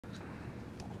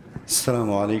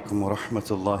السلام عليكم ورحمة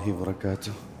الله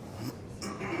وبركاته.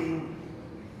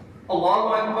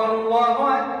 الله أكبر الله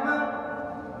أكبر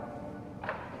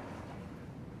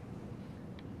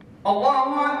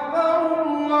الله أكبر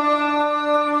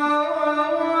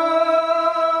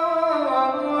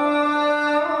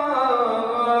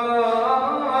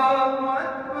الله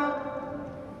أكبر.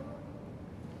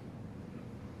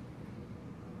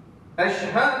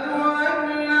 أشهد أن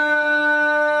لا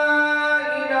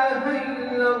إله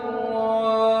إلا الله.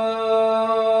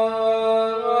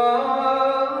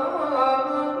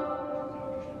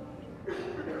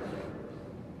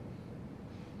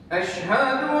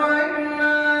 أشهد أن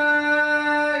لا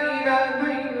إله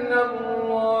إلا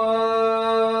الله.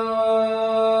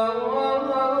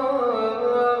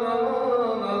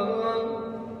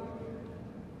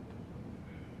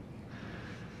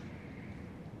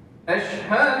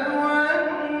 أشهد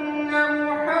أن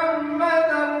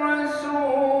محمدا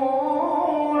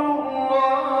رسول الله.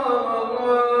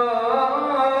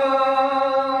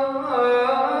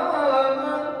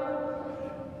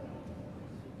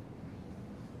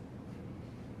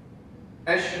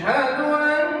 أشهد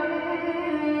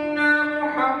أن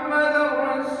محمدا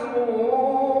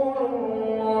رسول الله.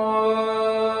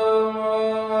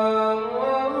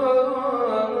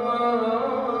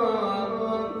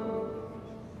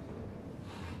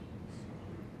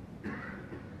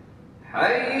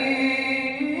 حي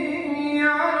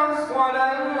على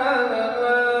الصلاة.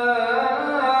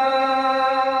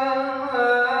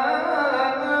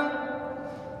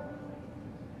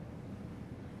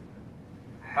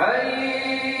 حي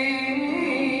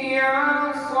على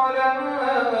الصلاة.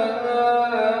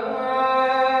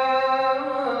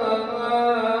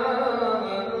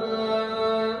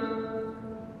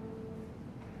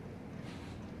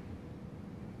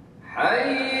 حي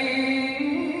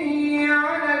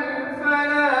على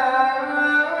الفلاح.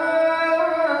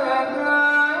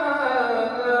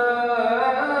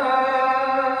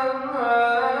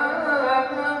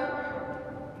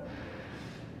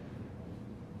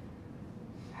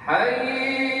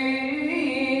 حي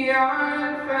على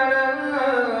الفلاح.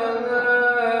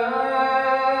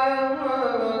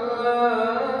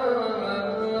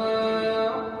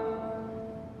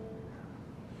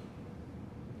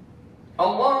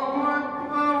 الله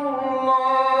أكبر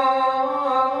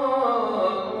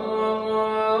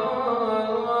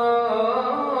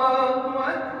الله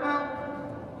أكبر.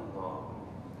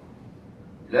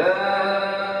 لا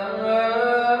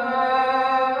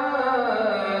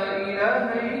إله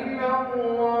إلا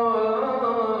الله.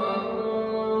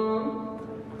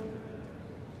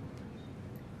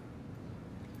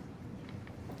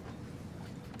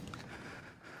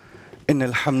 إن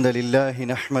الحمد لله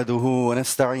نحمده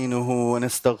ونستعينه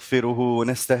ونستغفره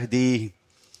ونستهديه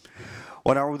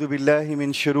ونعوذ بالله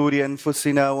من شرور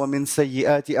أنفسنا ومن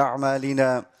سيئات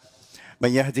أعمالنا. من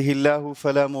يهده الله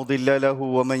فلا مضل له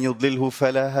ومن يضلله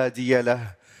فلا هادي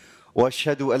له.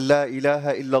 وأشهد أن لا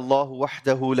إله إلا الله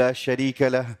وحده لا شريك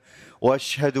له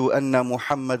وأشهد أن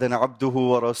محمدا عبده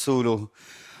ورسوله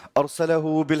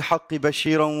أرسله بالحق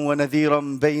بشيرا ونذيرا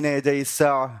بين يدي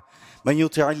الساعة. من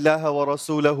يطع الله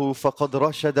ورسوله فقد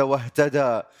رشد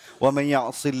واهتدى ومن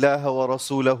يعص الله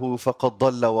ورسوله فقد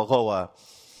ضل وغوى.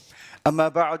 أما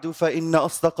بعد فإن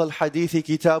أصدق الحديث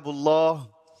كتاب الله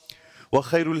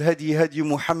وخير الهدي هدي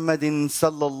محمد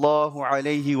صلى الله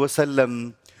عليه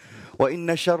وسلم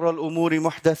وإن شر الأمور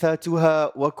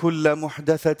محدثاتها وكل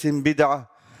محدثة بدعة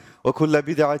وكل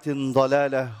بدعة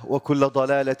ضلالة وكل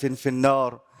ضلالة في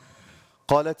النار.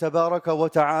 قال تبارك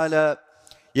وتعالى: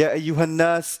 يا أيها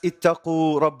الناس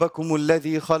اتقوا ربكم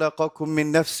الذي خلقكم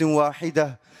من نفس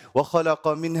واحدة وخلق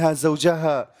منها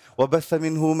زوجها وبث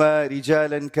منهما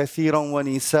رجالا كثيرا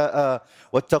ونساء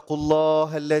واتقوا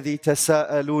الله الذي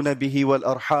تساءلون به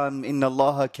والأرحام إن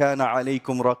الله كان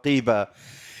عليكم رقيبا.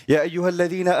 يا أيها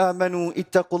الذين آمنوا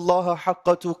اتقوا الله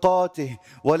حق تقاته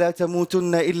ولا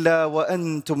تموتن إلا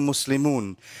وأنتم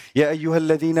مسلمون. يا أيها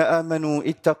الذين آمنوا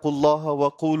اتقوا الله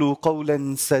وقولوا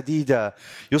قولا سديدا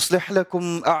يصلح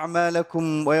لكم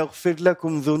أعمالكم ويغفر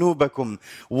لكم ذنوبكم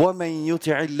ومن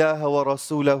يطع الله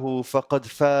ورسوله فقد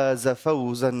فاز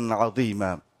فوزا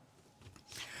عظيما.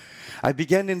 I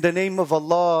begin in the name of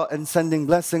Allah and sending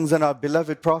blessings on our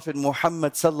beloved Prophet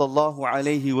Muhammad sallallahu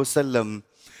alayhi wasallam.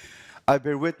 I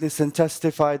bear witness and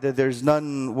testify that there is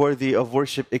none worthy of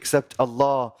worship except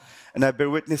Allah. And I bear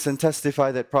witness and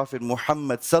testify that Prophet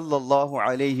Muhammad sallallahu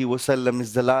alayhi wasallam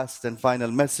is the last and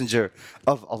final messenger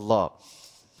of Allah.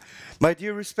 My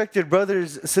dear respected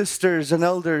brothers, sisters, and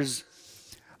elders,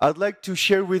 I'd like to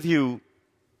share with you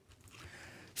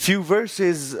few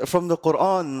verses from the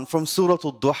Quran, from Surah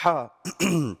Al-Dawah,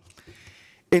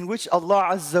 in which Allah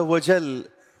Azza wa Jal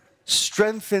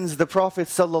strengthens the Prophet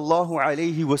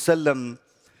ﷺ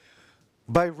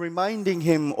by reminding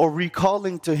him or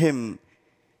recalling to him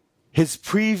his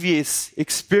previous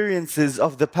experiences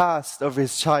of the past, of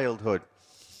his childhood.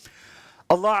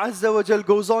 Allah Azza wa Jal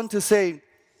goes on to say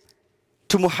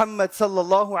to Muhammad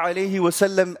sallallahu alayhi wa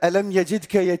sallam, أَلَمْ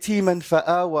يَجِدْكَ يَتِيمًا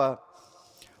فَآوَى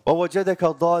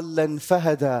وَوَجَدَكَ ضَالًّا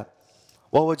فَهَدَى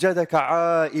وَوَجَدَكَ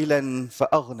عَائِلًا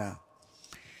فَأَغْنَى.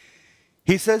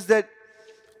 He says that,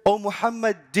 O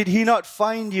Muhammad, did he not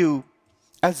find you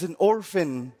as an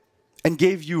orphan and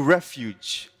gave you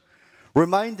refuge?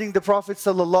 Reminding the Prophet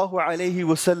sallallahu alaihi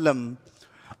wasallam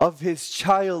of his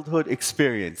childhood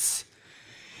experience.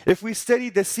 If we study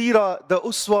the seerah, the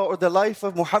uswa, or the life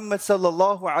of Muhammad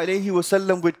sallallahu alaihi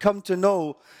wasallam, we'd come to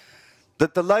know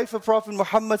that the life of Prophet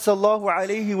Muhammad sallallahu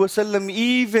alaihi wasallam,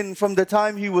 even from the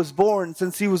time he was born,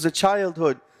 since he was a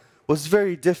childhood, was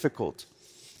very difficult.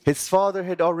 His father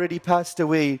had already passed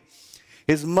away.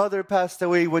 His mother passed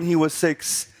away when he was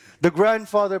 6. The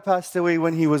grandfather passed away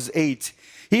when he was 8.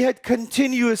 He had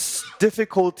continuous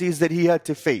difficulties that he had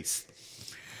to face.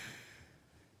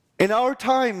 In our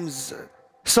times,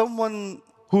 someone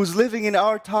who's living in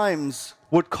our times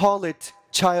would call it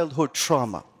childhood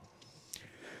trauma.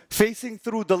 Facing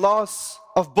through the loss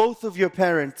of both of your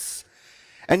parents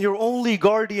and your only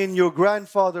guardian, your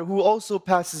grandfather, who also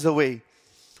passes away.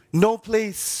 No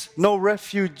place, no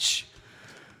refuge.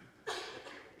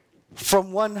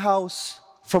 From one house,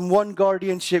 from one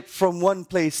guardianship, from one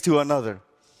place to another.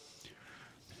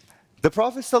 The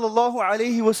Prophet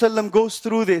ﷺ goes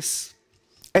through this,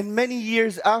 and many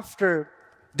years after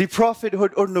the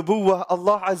prophethood or nubuwwah,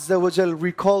 Allah Azza wa Jal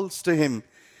recalls to him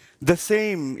the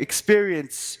same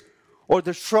experience or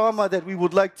the trauma that we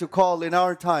would like to call in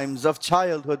our times of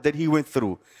childhood that he went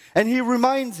through. And he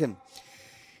reminds him.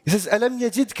 He says, أَلَمْ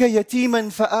يَجِدْكَ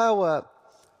يَتِيمًا فَآوَى.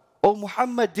 O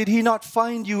Muhammad, did he not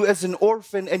find you as an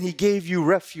orphan and he gave you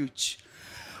refuge?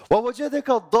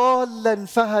 وَوَجَدَكَ ضَالًّا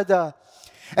فَهَدَى.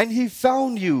 And he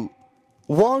found you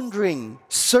wandering,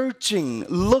 searching,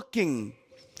 looking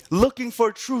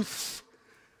for truth.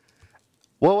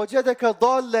 وَوَجَدَكَ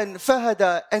ضَالًّا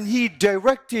فَهَدَى. And he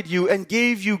directed you and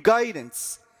gave you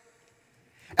guidance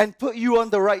and put you on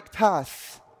the right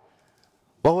path.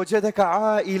 وَوَجَدَكَ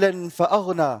عَائِلًا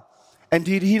فَأَغْنَى. And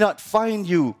did he not find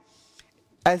you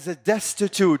as a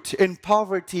destitute, in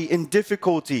poverty, in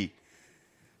difficulty,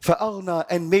 فَأَغْنَى,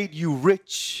 and made you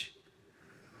rich?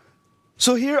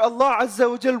 So here Allah Azza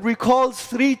wa Jal recalls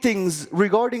 3 things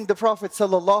regarding the Prophet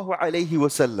sallallahu alaihi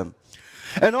wasallam.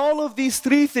 And all of these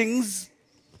 3 things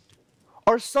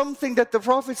are something that the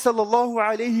Prophet sallallahu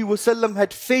alaihi wasallam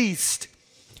had faced.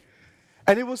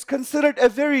 And it was considered a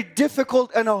very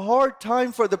difficult and a hard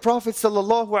time for the Prophet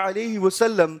sallallahu alaihi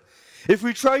wasallam. If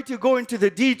we try to go into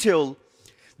the detail,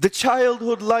 the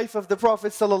childhood life of the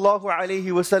Prophet sallallahu alaihi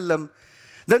wasallam,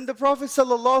 then the Prophet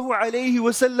sallallahu alaihi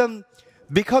wasallam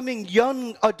becoming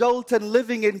young adult and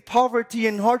living in poverty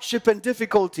and hardship and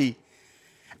difficulty,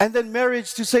 and then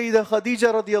marriage to Sayyidah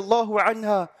Khadija radiallahu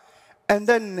anha, and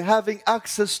then having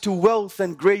access to wealth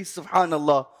and grace,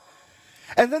 subhanallah.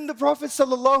 And then the Prophet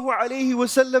sallallahu alaihi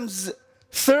wasallam's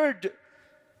third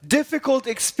difficult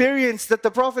experience, that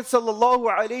the Prophet sallallahu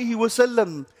alaihi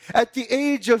wasallam at the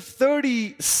age of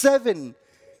 37,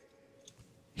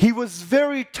 he was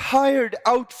very tired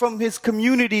out from his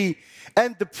community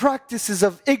and the practices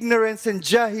of ignorance and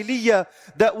jahiliyyah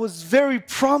that was very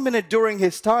prominent during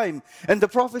his time. And the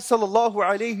Prophet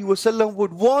ﷺ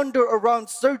would wander around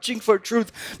searching for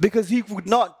truth because he would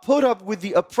not put up with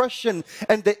the oppression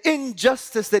and the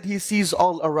injustice that he sees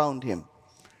all around him.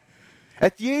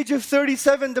 At the age of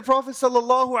 37, the Prophet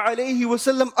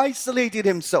ﷺ isolated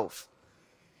himself.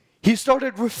 He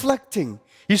started reflecting.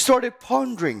 He started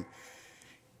pondering.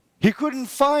 He couldn't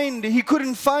find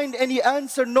any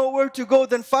answer, nowhere to go.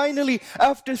 Then finally,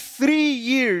 after 3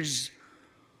 years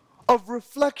of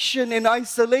reflection and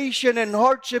isolation and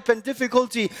hardship and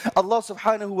difficulty, Allah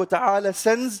subhanahu wa ta'ala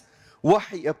sends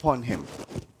wahi upon him.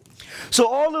 So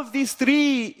all of these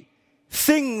 3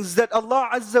 things that Allah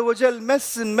Azza wa Jal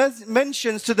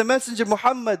mentions to the Messenger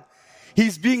Muhammad,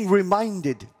 he's being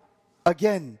reminded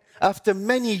again after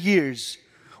many years,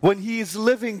 when he is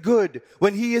living good,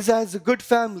 when he has a good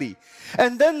family.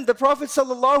 And then the Prophet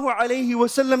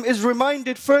ﷺ is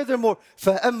reminded furthermore,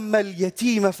 فَأَمَّا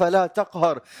الْيَتِيمَ فَلَا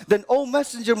تَقْهَرْ. Then, O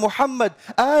Messenger Muhammad,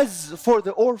 as for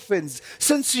the orphans,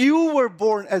 since you were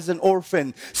born as an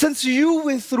orphan, since you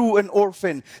went through an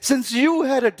orphan, since you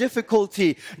had a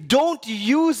difficulty, don't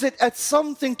use it as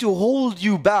something to hold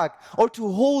you back or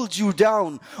to hold you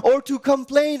down or to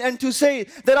complain and to say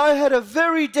that I had a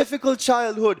very difficult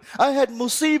childhood, I had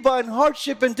musibah musibah and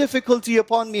hardship and difficulty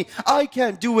upon me. I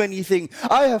can't do anything.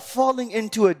 I have fallen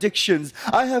into addictions.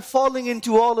 I have fallen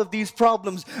into all of these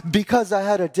problems because I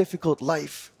had a difficult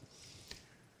life.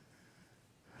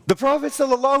 The Prophet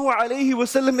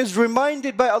ﷺ is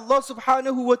reminded by Allah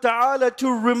subhanahu wa ta'ala to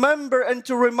remember and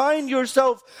to remind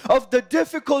yourself of the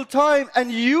difficult time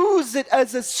and use it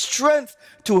as a strength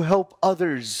to help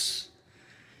others.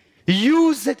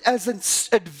 Use it as an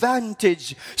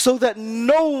advantage so that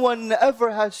no one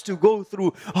ever has to go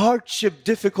through hardship,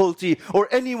 difficulty, or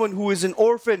anyone who is an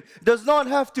orphan does not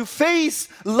have to face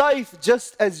life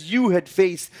just as you had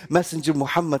faced Messenger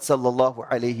Muhammad sallallahu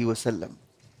alayhi wa sallam.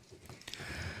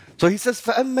 So he says,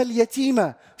 فَأَمَّا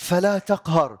الْيَتِيمَ فَلَا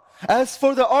تَقْهَرْ. As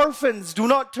for the orphans, do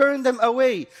not turn them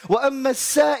away. وَأَمَّا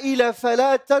السَّائِلَ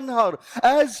فَلَا تَنْهَرْ.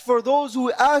 As for those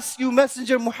who ask you,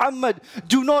 Messenger Muhammad,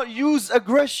 do not use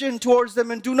aggression towards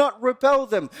them and do not repel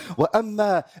them.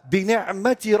 وَأَمَّا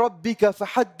بِنِعْمَةِ رَبِّكَ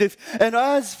فَحَدِّثْ. And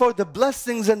as for the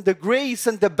blessings and the grace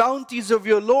and the bounties of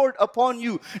your Lord upon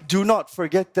you, do not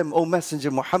forget them, O Messenger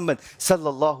Muhammad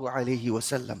sallallahu alayhi wa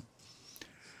sallam.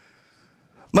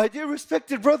 My dear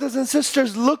respected brothers and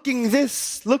sisters, looking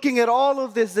at all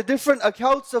of this, the different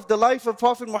accounts of the life of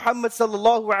Prophet Muhammad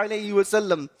sallallahu alaihi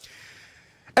wasallam,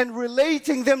 and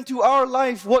relating them to our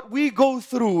life, what we go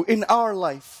through in our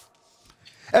life.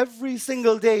 Every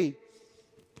single day,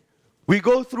 we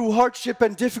go through hardship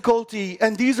and difficulty,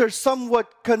 and these are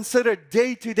somewhat considered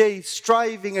day-to-day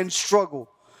striving and struggle.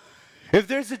 If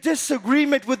there's a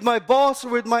disagreement with my boss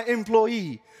or with my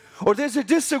employee, or there's a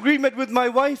disagreement with my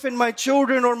wife and my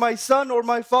children, or my son or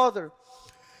my father,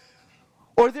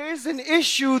 or there is an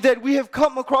issue that we have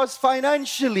come across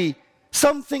financially,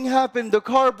 something happened, the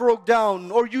car broke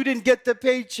down, or you didn't get the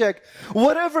paycheck,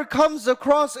 whatever comes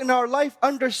across in our life,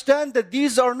 understand that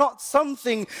these are not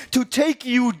something to take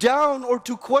you down or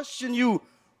to question you,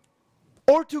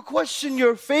 or to question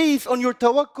your faith on your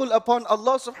tawakkul upon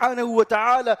Allah subhanahu wa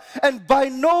ta'ala. And by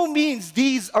no means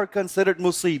these are considered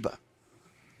musibah.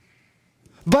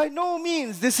 By no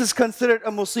means this is considered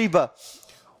a musibah.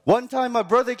 One time a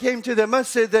brother came to the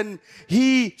masjid and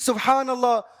he,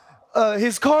 subhanallah,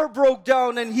 his car broke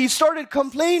down and he started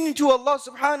complaining to Allah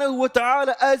subhanahu wa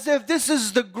ta'ala as if this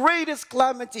is the greatest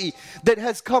calamity that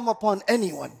has come upon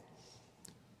anyone.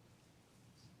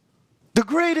 The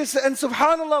greatest, and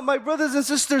subhanallah, my brothers and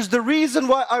sisters, the reason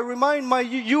why I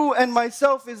remind you and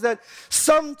myself is that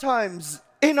sometimes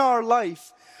in our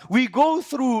life, we go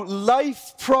through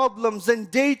life problems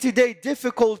and day-to-day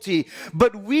difficulty,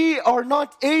 but we are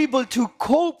not able to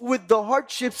cope with the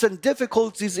hardships and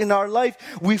difficulties in our life.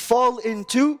 We fall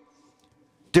into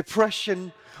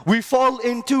depression. We fall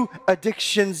into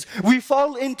addictions. We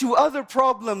fall into other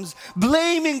problems,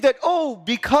 blaming that, oh,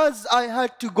 because I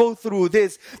had to go through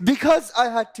this, because I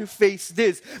had to face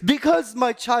this, because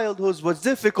my childhood was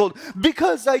difficult,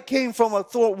 because I came from a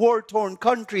war-torn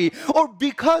country, or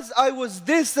because I was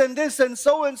this and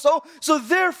so, so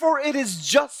therefore it is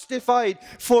justified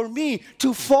for me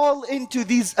to fall into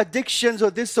these addictions or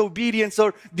disobedience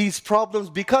or these problems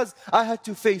because I had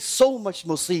to face so much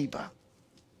musibah.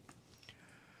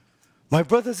 My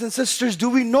brothers and sisters, do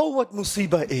we know what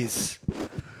musibah is?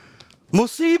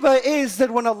 Musibah is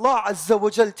that when Allah Azza wa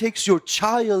Jal takes your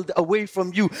child away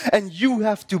from you and you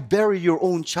have to bury your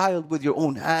own child with your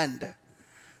own hand.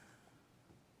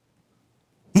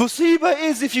 Musibah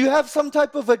is if you have some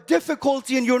type of a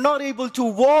difficulty and you're not able to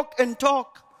walk and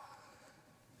talk,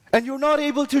 and you're not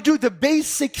able to do the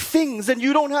basic things, and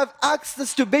you don't have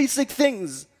access to basic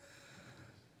things.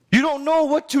 You don't know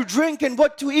what to drink and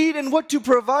what to eat and what to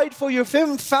provide for your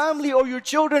family or your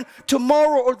children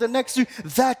tomorrow or the next week.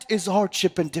 That is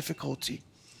hardship and difficulty.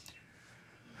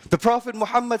 The Prophet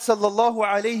Muhammad sallallahu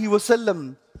alayhi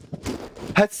wasallam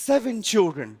had 7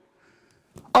 children.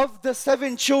 Of the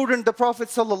 7 children, the Prophet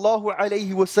sallallahu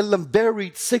alayhi wasallam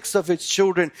buried 6 of his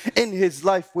children in his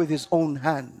life with his own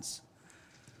hands.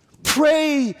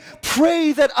 Pray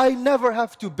that I never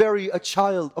have to bury a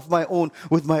child of my own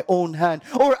with my own hand.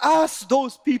 Or ask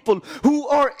those people who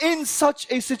are in such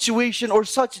a situation or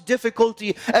such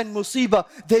difficulty and musibah,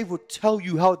 they would tell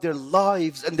you how their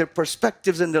lives and their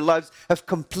perspectives in their lives have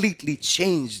completely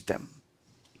changed them.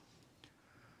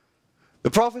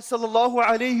 The Prophet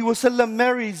ﷺ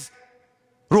marries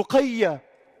Ruqayya,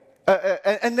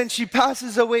 and then she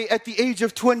passes away at the age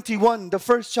of 21, the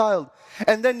first child.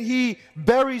 And then he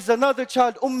buries another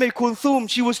child, Kulthum.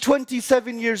 She was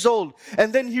 27 years old.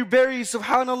 And then he buries,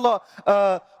 subhanallah,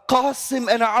 Qasim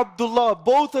and Abdullah,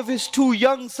 both of his 2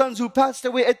 young sons who passed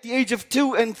away at the age of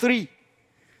 2 and 3.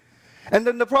 And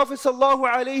then the Prophet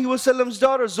ﷺ's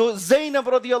daughter, Zainab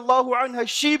radiallahu anha,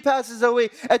 she passes away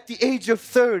at the age of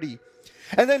 30.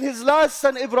 And then his last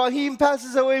son Ibrahim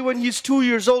passes away when he's 2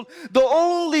 years old. The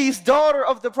only daughter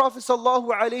of the Prophet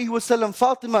ﷺ,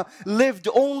 Fatima, lived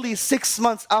only 6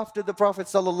 months after the Prophet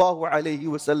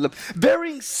ﷺ,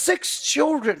 bearing 6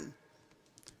 children.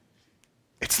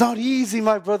 It's not easy,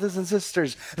 my brothers and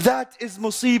sisters. That is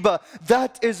musibah,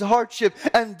 that is hardship,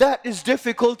 and that is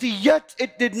difficulty. Yet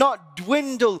it did not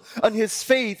dwindle on his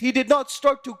faith. He did not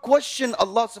start to question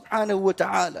Allah subhanahu wa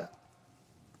ta'ala.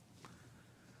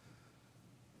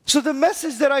 So the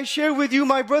message that I share with you,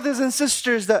 my brothers and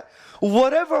sisters, that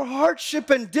whatever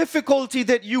hardship and difficulty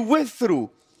that you went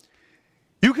through,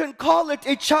 you can call it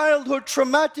a childhood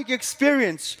traumatic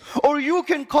experience, or you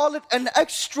can call it an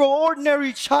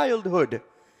extraordinary childhood.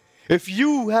 If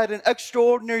you had an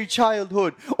extraordinary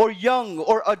childhood, or young,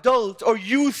 or adult, or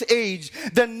youth age,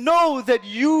 then know that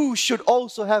you should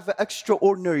also have an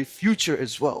extraordinary future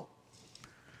as well.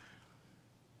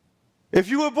 If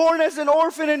you were born as an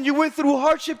orphan and you went through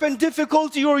hardship and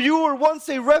difficulty, or you were once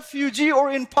a refugee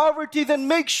or in poverty, then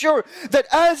make sure that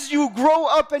as you grow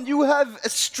up and you have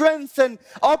strength and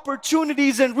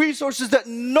opportunities and resources, that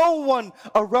no one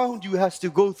around you has to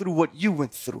go through what you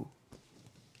went through.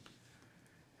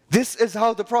 This is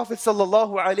how the Prophet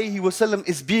ﷺ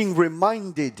is being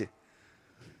reminded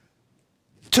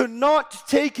to not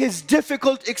take his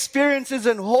difficult experiences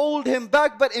and hold him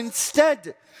back, but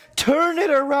instead turn it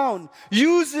around.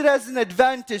 Use it as an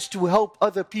advantage to help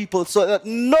other people, so that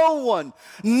no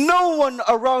one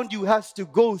around you has to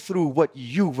go through what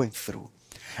you went through.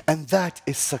 And that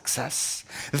is success.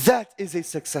 That is a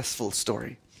successful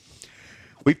story.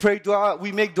 We pray dua,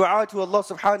 we make dua to Allah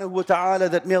subhanahu wa ta'ala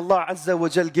that may Allah azza wa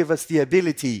jal give us the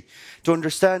ability to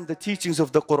understand the teachings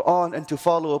of the Quran and to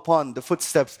follow upon the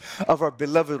footsteps of our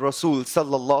beloved Rasul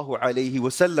sallallahu alayhi wa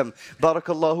sallam.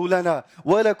 Barakallahu lana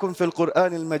wa lakum fil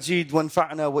Quran al-Majid wa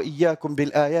anfa'na wa iyyakum bil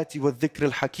ayati wa dhikr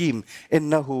al-hakim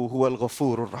innahu huwa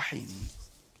al-ghafur al-rahim.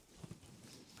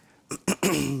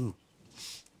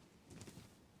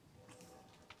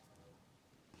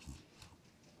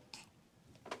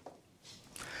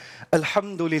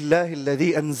 الحمد لله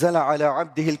الذي أنزل على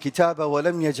عبده الكتاب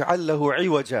ولم يجعل له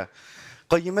عوجا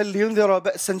قيما لينذر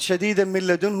بأسا شديدا من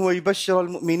لدنه ويبشر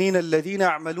المؤمنين الذين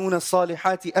يعملون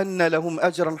الصالحات أن لهم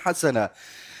أجرا حسنا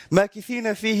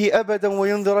ماكثين فيه أبدا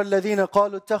وينذر الذين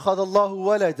قالوا اتخذ الله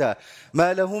ولدا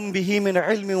ما لهم به من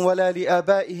علم ولا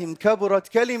لآبائهم كبرت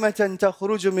كلمة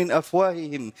تخرج من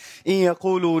أفواههم إن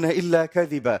يقولون إلا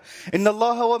كذبا إن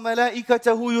الله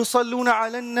وملائكته يصلون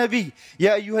على النبي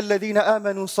يا أيها الذين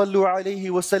آمنوا صلوا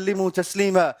عليه وسلموا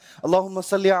تسليما اللهم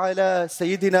صل على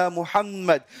سيدنا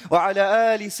محمد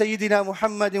وعلى آل سيدنا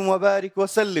محمد وبارك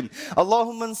وسلم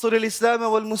اللهم انصر الإسلام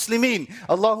والمسلمين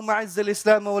اللهم أعز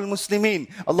الإسلام والمسلمين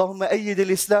اللهم أيد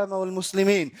الإسلام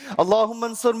والمسلمين اللهم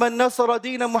انصر من نصر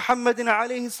دين محمد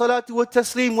عليه الصلاة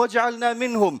والتسليم واجعلنا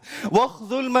منهم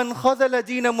واخذل من خذل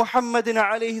دين محمد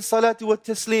عليه الصلاة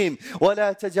والتسليم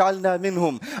ولا تجعلنا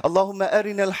منهم اللهم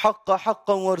أرنا الحق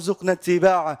حقا وارزقنا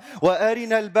اتباعه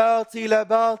وأرنا الباطل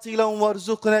باطلا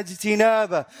وارزقنا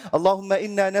اجتنابه اللهم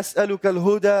إنا نسألك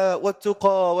الهدى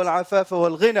والتقى والعفاف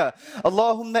والغنى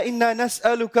اللهم إنا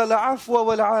نسألك العفو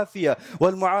والعافية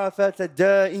والمعافاة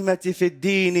الدائمة في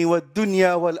الدين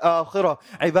والدنيا والآخرة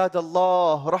عباد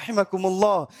الله رحمكم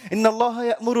الله إن الله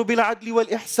يأمر بالعدل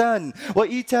والإحسان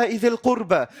وإيتاء ذي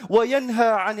القربى وينهى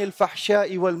عن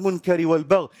الفحشاء والمنكر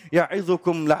والبغي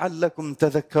يعظكم لعلكم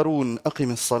تذكرون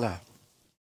أقم الصلاة